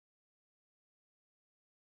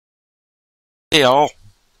Hey all,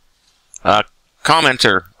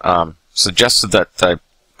 commenter suggested that I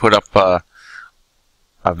put up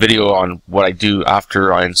a video on what I do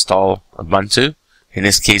after I install Ubuntu. In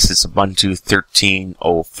this case, it's Ubuntu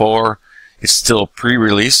 13.04. It's still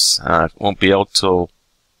pre-release. It won't be out till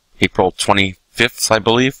April 25th, I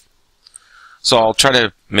believe. So I'll try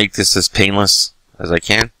to make this as painless as I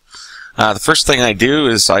can. The first thing I do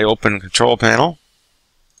is I open Control Panel,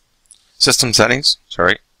 System Settings,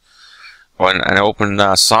 and I open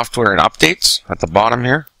Software and Updates at the bottom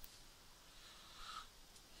here.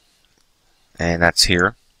 And that's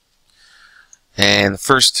here. And the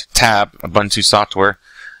first tab, Ubuntu Software,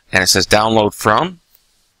 and it says Download From.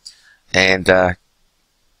 And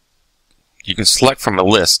you can select from a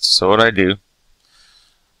list. So what I do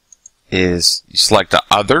is you select the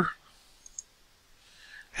Other,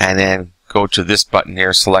 and then go to this button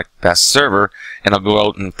here, select Best Server, and it'll go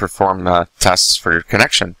out and perform tests for your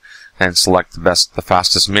connection and select the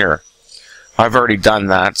fastest mirror. I've already done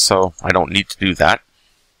that, so I don't need to do that,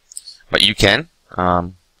 but you can.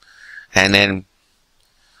 And then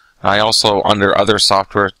I also, under Other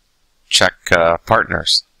Software, check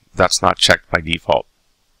Partners. That's not checked by default.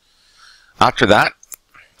 After that,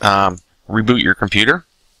 reboot your computer,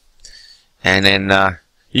 and then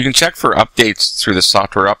you can check for updates through the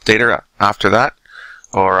software updater after that,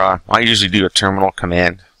 or I usually do a terminal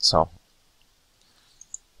command,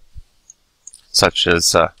 such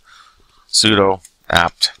as sudo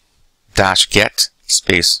apt-get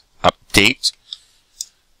space update.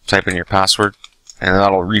 Type in your password, and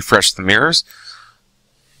that'll refresh the mirrors,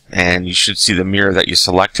 and you should see the mirror that you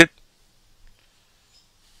selected.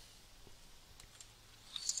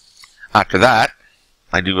 After that,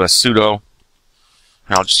 I do a sudo,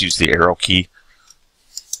 and I'll just use the arrow key,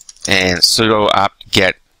 and sudo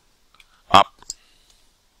apt-get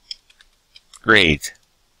upgrade.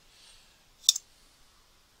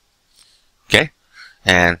 Okay,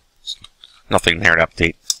 and nothing there to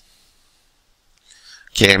update.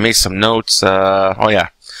 Okay, I made some notes. Oh yeah,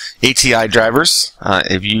 ATI drivers.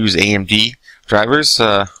 If you use AMD drivers,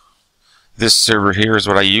 this server here is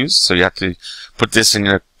what I use. So you have to put this in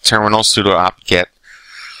your terminal, sudo apt-get.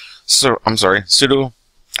 Sudo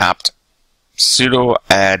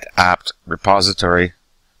add apt repository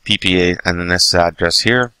ppa, and then this address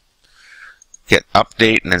here. Get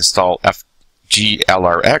update and install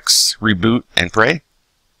fglrx, reboot, and pray.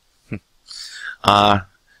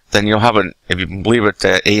 Then you'll have if you can believe it,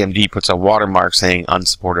 AMD puts a watermark saying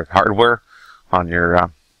unsupported hardware on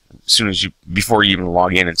your, before you even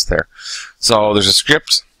log in, it's there. So there's a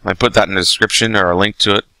script. I put that in the description, or a link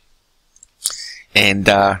to it. And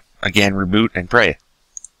again, reboot and pray.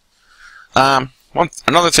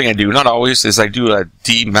 Another thing I do, not always, is I do a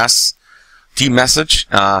demessage.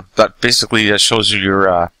 That basically shows you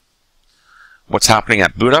your what's happening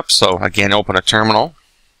at boot up. So again, open a terminal.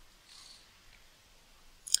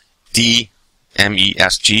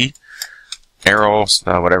 DMESG, arrows,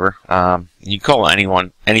 whatever. You can call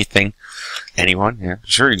anyone, anything, anyone. Yeah,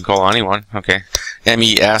 sure, you can call anyone. Okay.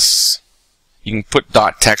 MES. You can put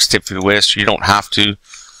 .text if you wish. You don't have to. You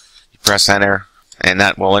press enter, and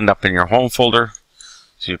that will end up in your home folder.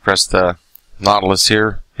 So you press the Nautilus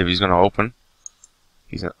here if he's going to open.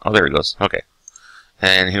 Oh, there he goes. Okay.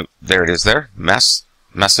 And there it is there.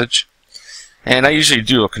 Message. And I usually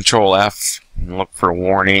do a Control F and look for a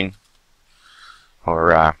warning,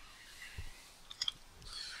 or and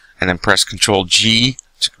then press Control G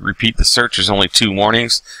to repeat the search. There's only 2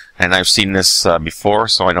 warnings, and I've seen this before,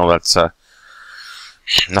 so I know that's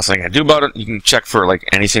nothing I can do about it. You can check for like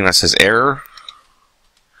anything that says error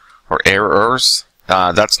or errors.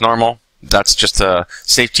 That's normal. That's just a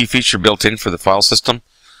safety feature built in for the file system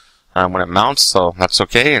when it mounts, so that's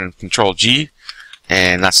okay. And Control G,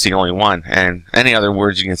 and that's the only one. And any other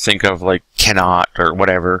words you can think of, like cannot or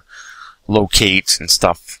whatever, locate and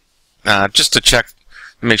stuff, just to check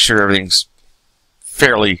to make sure everything's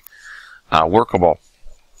fairly workable.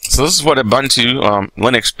 So this is what Ubuntu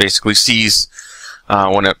Linux basically sees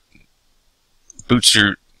when it boots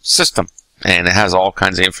your system, and it has all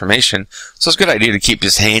kinds of information. So it's a good idea to keep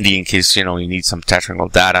this handy in case you need some technical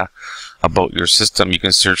data about your system. You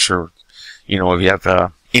can search for, if you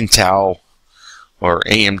have Intel or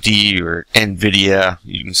AMD or NVIDIA,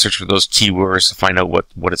 you can search for those keywords to find out what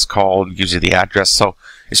it's called. It gives you the address, so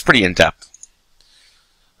it's pretty in-depth.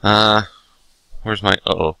 Where's my...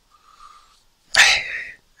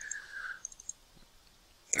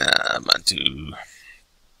 Ubuntu.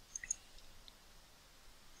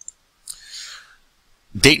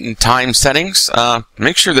 Date and time settings.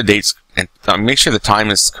 Make sure the dates and make sure the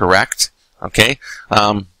time is correct. Okay.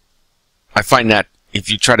 I find that if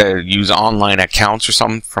you try to use online accounts or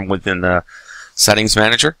something from within the settings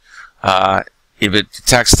manager, if it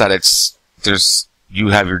detects that you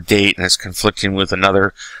have your date and it's conflicting with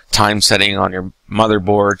another time setting on your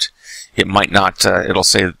motherboard, it might not, it'll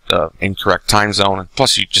say incorrect time zone.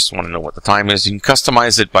 Plus, you just want to know what the time is. You can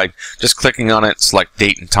customize it by just clicking on it, select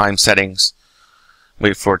date and time settings,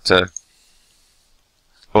 wait for it to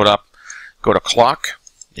load up, go to clock.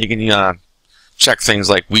 You can check things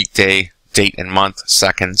like weekday, date and month,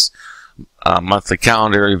 seconds, monthly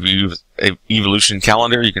calendar. If you use evolution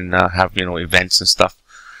calendar, you can have events and stuff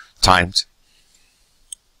timed,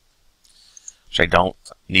 which I don't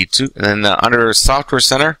need to. And then under Software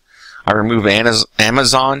Center, I remove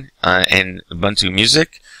Amazon and Ubuntu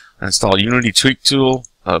Music. I install Unity Tweak Tool,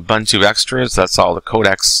 Ubuntu Extras. That's all the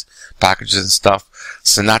codecs packages and stuff.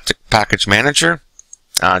 Synaptic Package Manager,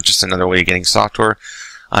 just another way of getting software.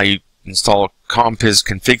 You install Compiz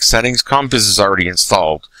config settings. Compiz is already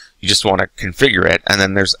installed. You just want to configure it. And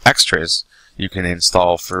then there's extras you can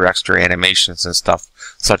install for extra animations and stuff,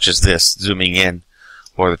 such as this, zooming in,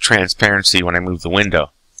 or the transparency when I move the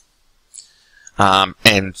window.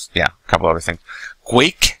 And yeah, a couple other things.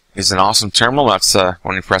 Quake is an awesome terminal. That's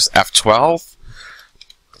when you press F12.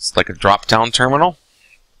 It's like a drop-down terminal.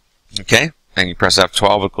 Okay, and you press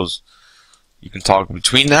F12, it goes. You can toggle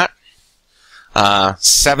between that.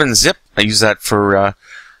 7-zip. I use that for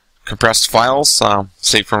compressed files,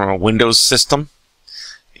 say from a Windows system.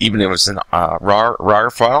 Even if it's a RAR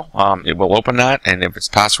file, it will open that, and if it's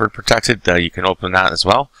password protected, you can open that as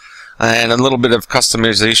well. And a little bit of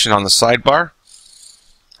customization on the sidebar.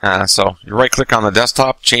 So you right-click on the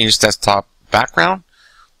desktop, change desktop background,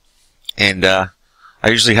 and I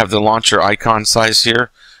usually have the launcher icon size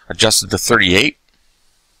here adjusted to 38.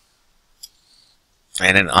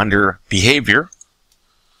 And then under Behavior,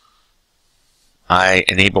 I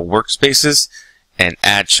enable Workspaces and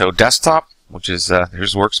add Show Desktop, which is,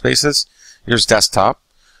 here's Workspaces, here's Desktop,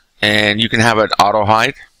 and you can have it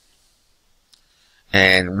auto-hide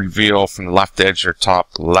and reveal from the left edge or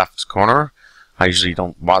top left corner. I usually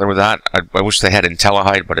don't bother with that. I wish they had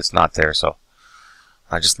IntelliHide, but it's not there, so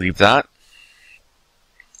I just leave that.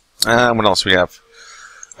 What else we have?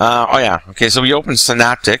 Oh yeah, okay, so we open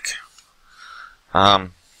Synaptic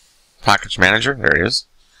Package Manager. There it is.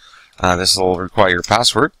 This will require your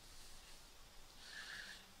password.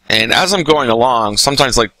 And as I'm going along,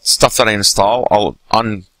 sometimes like stuff that I install, I'll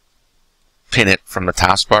unpin it from the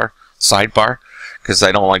taskbar, sidebar, because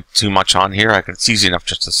I don't like too much on here. It's easy enough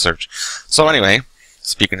just to search. So anyway,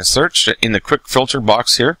 speaking of search, in the quick filter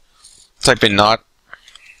box here, type in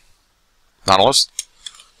Nautilus,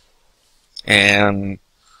 and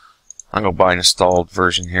I'm going to buy an installed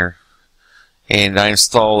version here. And I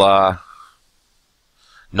install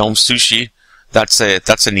Gnome Sushi. That's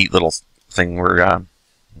a neat little thing. We're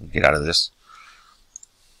get out of this.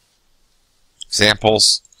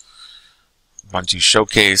 Examples. Ubuntu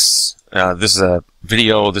Showcase. This is a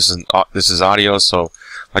video. This is audio. So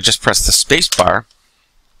if I just press the space bar,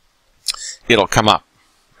 it'll come up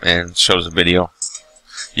and shows a video.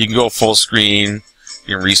 You can go full screen.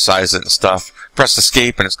 You can resize it and stuff. Press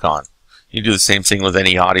escape and it's gone. You can do the same thing with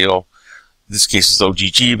any audio. In this case is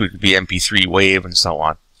OGG, but it could be MP3, WAV, and so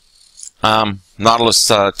on.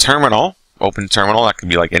 Nautilus terminal, open terminal, that could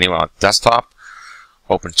be like anywhere on desktop,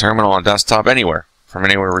 open terminal on desktop, anywhere, from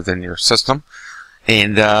anywhere within your system.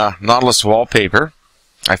 And Nautilus wallpaper,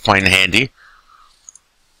 I find handy.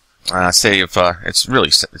 Say if it's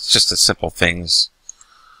just a simple things.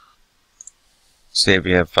 Say if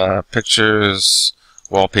you have pictures,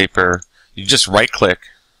 wallpaper, you just right click,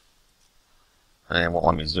 and it won't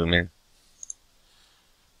let me zoom in.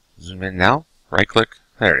 Zoom in now, right click,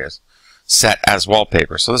 there it is. Set as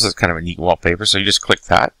wallpaper. So this is kind of a neat wallpaper, so you just click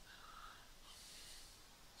that.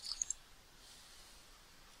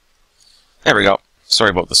 There we go.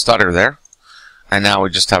 Sorry about the stutter there. And now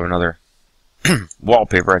we just have another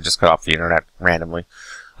wallpaper I just got off the internet randomly.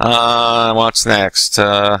 What's next?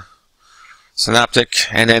 Synaptic,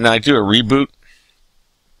 and then I do a reboot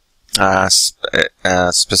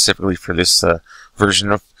specifically for this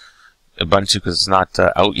version of Ubuntu because it's not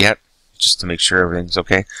out yet, just to make sure everything's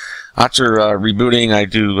okay. After rebooting, I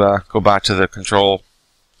do go back to the control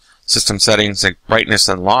system settings, like brightness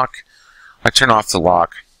and lock. I turn off the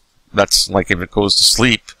lock. That's like if it goes to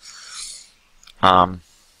sleep.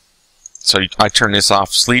 So I turn this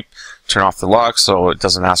off, sleep, turn off the lock so it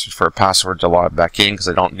doesn't ask me for a password to log back in because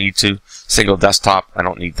I don't need to. Single desktop, I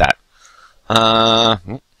don't need that.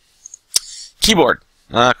 Keyboard,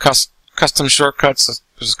 custom shortcuts,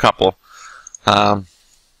 there's a couple.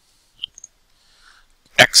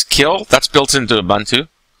 Xkill, that's built into Ubuntu.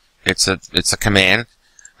 it's a command,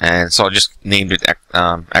 and so I just named it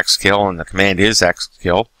xkill, and the command is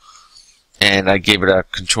xkill, and I gave it a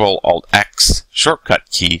Control-Alt-X shortcut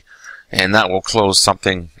key, and that will close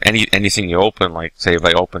something, anything you open. Like say if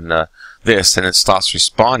I open this and it stops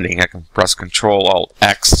responding, I can press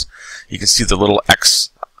Control-Alt-X. You can see the little X.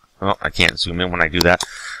 Well, I can't zoom in when I do that.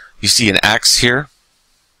 You see an X here.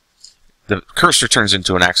 The cursor turns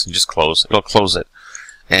into an X and just close. It'll close it.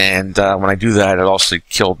 And when I do that, it also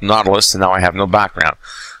killed Nautilus, and now I have no background.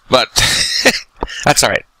 But that's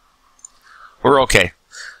alright. We're okay.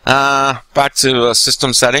 Back to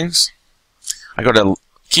system settings. I go to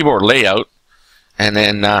keyboard layout, and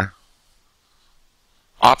then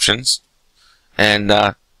options,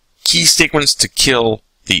 and key sequence to kill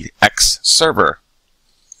the X server.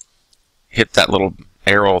 Hit that little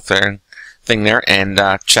arrow thing there, and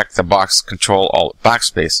check the box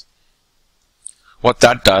Control-Alt-Backspace. What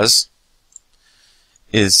that does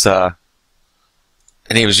is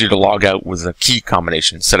enables you to log out with a key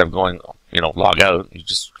combination instead of going, log out. You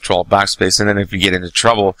just Control-Backspace, and then if you get into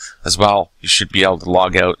trouble as well, you should be able to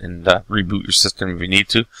log out and reboot your system if you need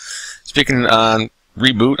to. Speaking on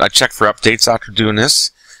reboot, I check for updates after doing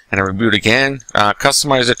this, and I reboot again.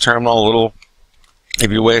 Customize the terminal a little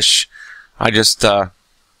if you wish. I just had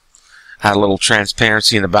a little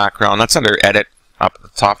transparency in the background. That's under Edit up at the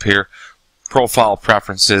top here. Profile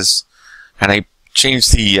Preferences, and I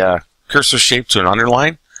changed the cursor shape to an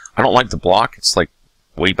underline. I don't like the block. It's like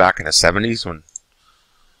way back in the 70s, when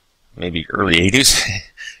maybe early 80s.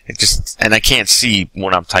 And I can't see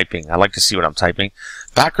when I'm typing. I like to see what I'm typing.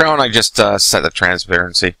 Background, I just set the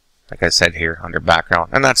transparency, like I said here, under background,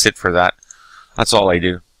 and that's it for that. That's all I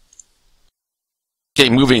do. Okay,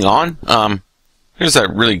 moving on. Here's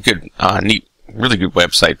a really good, really good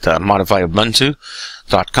website,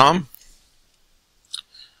 modifyubuntu.com.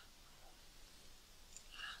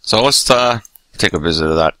 So let's take a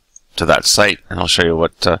visit to that site, and I'll show you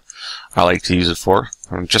what I like to use it for,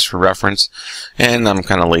 just for reference. And I'm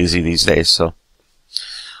kind of lazy these days, so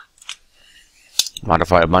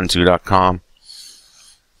modifyubuntu.com,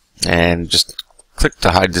 and just click to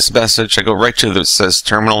hide this message. I go right to the says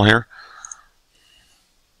terminal here,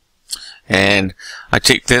 and I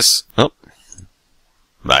take this. Oh,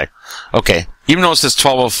 bye. Okay, even though it says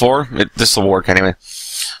 1204, this will work anyway.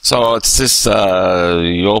 So it's this,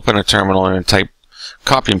 you open a terminal and type,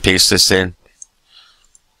 copy and paste this in.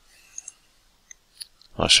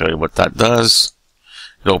 I'll show you what that does.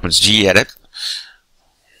 It opens gedit,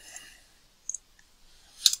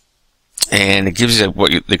 and it gives you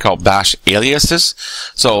what they call bash aliases.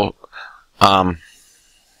 So,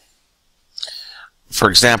 for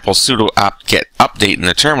example, sudo apt-get update in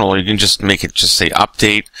the terminal, you can just make it just say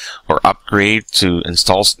update or upgrade to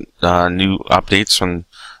install new updates from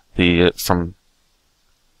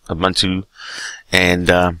Ubuntu, and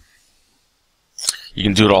you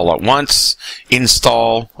can do it all at once.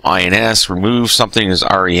 Install, ins, remove something is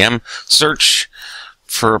rem. Search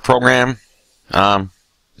for a program,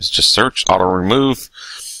 it's just search, auto remove,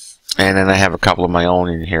 and then I have a couple of my own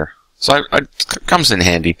in here. So it comes in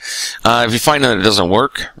handy. If you find that it doesn't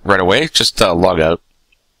work right away, just log out,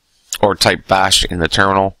 or type bash in the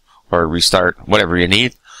terminal, or restart, whatever you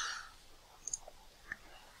need.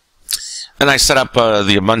 Then I set up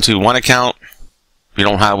the Ubuntu One account. If you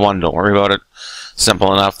don't have one, don't worry about it.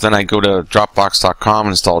 Simple enough. Then I go to Dropbox.com,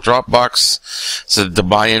 install Dropbox. It's the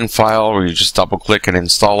buy-in file where you just double-click and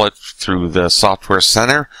install it through the Software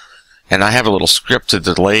Center. And I have a little script to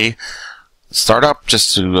delay startup,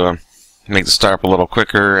 just to make the startup a little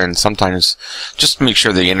quicker, and sometimes just to make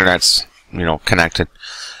sure the internet's connected.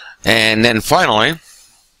 And then finally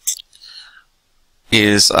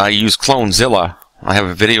is I use Clonezilla. I have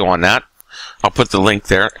a video on that. I'll put the link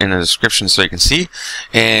there in the description so you can see.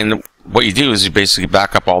 And what you do is you basically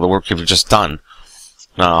back up all the work you've just done.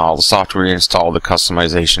 All the software you install, the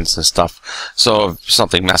customizations and stuff. So if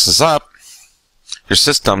something messes up your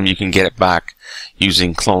system, you can get it back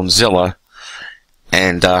using Clonezilla,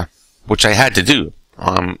 and which I had to do.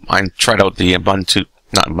 I tried out the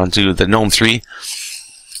the GNOME 3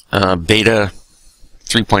 beta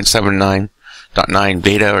 3.79.9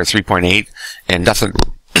 beta or 3.8, and nothing.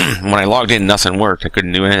 When I logged in, nothing worked. I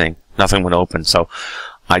couldn't do anything. Nothing would open. So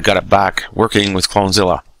I got it back working with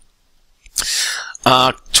Clonezilla.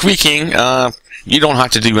 Tweaking. You don't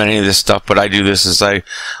have to do any of this stuff, but I do this as I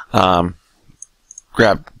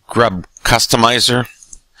grab Customizer.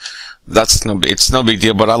 It's no big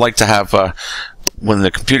deal, but I like to have when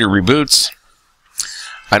the computer reboots,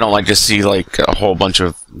 I don't like to see like a whole bunch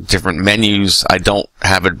of different menus. I don't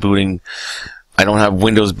have it booting. I don't have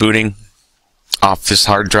Windows booting. off this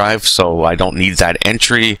hard drive, so I don't need that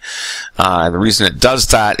entry. The reason it does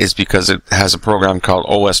that is because it has a program called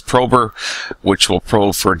OS Prober, which will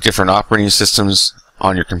probe for different operating systems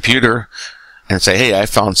on your computer and say, hey, I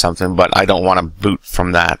found something, but I don't want to boot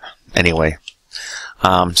from that anyway.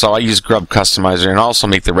 So I use Grub Customizer and also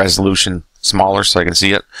make the resolution smaller so I can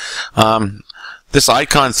see it. This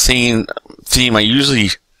icon theme I usually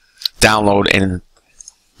download and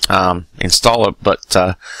install it, but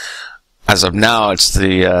as of now, it's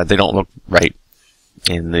they don't look right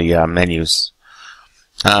in the menus.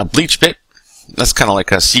 Bleach Bit, that's kind of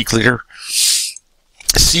like a CCleaner.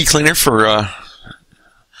 CCleaner for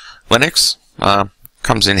Linux.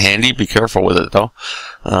 Comes in handy. Be careful with it though.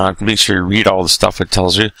 Make sure you read all the stuff it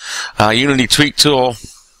tells you. Unity Tweak Tool,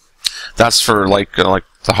 that's for like the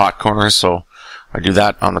hot corners. So I do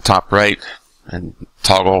that on the top right and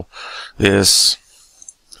toggle this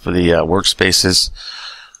for the workspaces.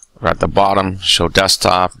 At the bottom, show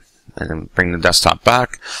desktop, and then bring the desktop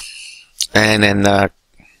back. And then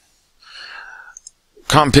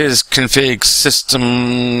Compiz config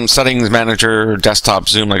system settings manager, desktop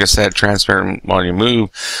zoom, like I said, transparent while you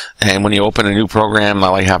move. And when you open a new program, I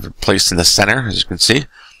like to have it placed in the center, as you can see,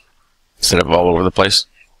 instead of all over the place.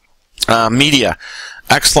 Media,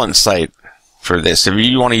 excellent site for this. If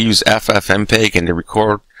you want to use FFmpeg and to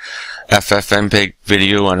record FFmpeg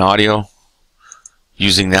video and audio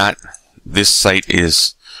using that, this site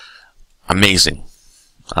is amazing.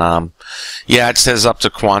 Yeah, it says up to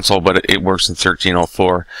console, but it works in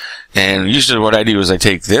 13.04. And usually what I do is I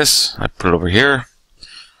take this, I put it over here,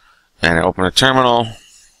 and I open a terminal,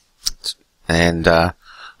 and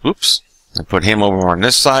oops, I put him over on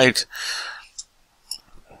this side,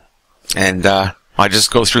 and I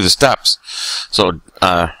just go through the steps. So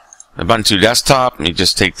Ubuntu desktop, you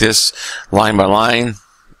just take this line by line.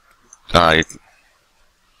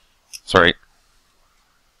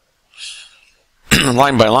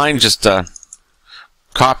 Line by line, just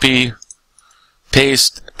copy,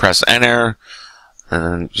 paste, press enter,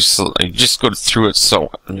 and you just go through it,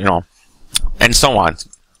 so and so on.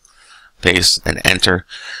 Paste and enter,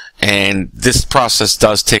 and this process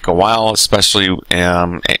does take a while, especially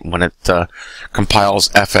when it compiles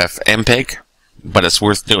FFmpeg, but it's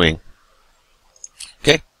worth doing.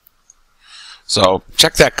 Okay, so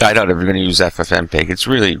check that guide out if you're going to use FFmpeg. It's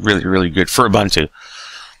really, really, really good for Ubuntu.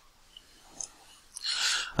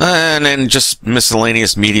 And then just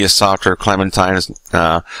miscellaneous media software, Clementine,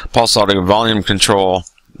 pulse audio volume control,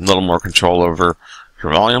 a little more control over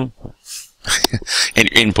your volume,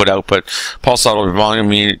 and input output. Pulse audio volume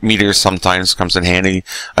meter sometimes comes in handy.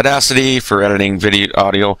 Audacity for editing video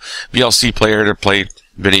audio, VLC player to play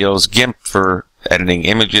videos, GIMP for editing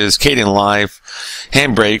images, Kdenlive,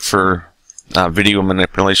 Handbrake for video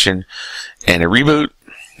manipulation, and a reboot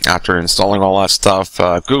after installing all that stuff.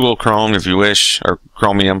 Google Chrome if you wish, or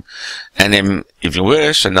Chromium, and then if you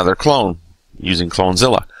wish, another clone using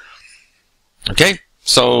Clonezilla. Okay,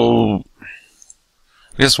 so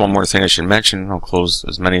I guess one more thing I should mention, I'll close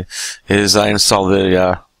as many, is I installed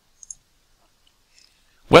the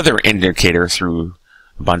weather indicator through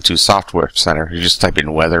Ubuntu Software Center. You just type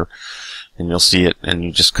in weather and you'll see it, and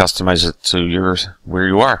you just customize it to where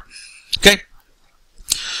you are. Okay.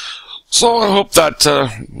 So I hope that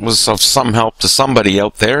was of some help to somebody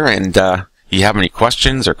out there, and you have any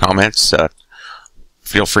questions or comments,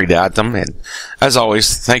 feel free to add them. And as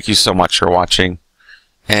always, thank you so much for watching,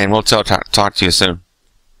 and we'll talk to you soon.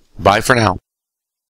 Bye for now.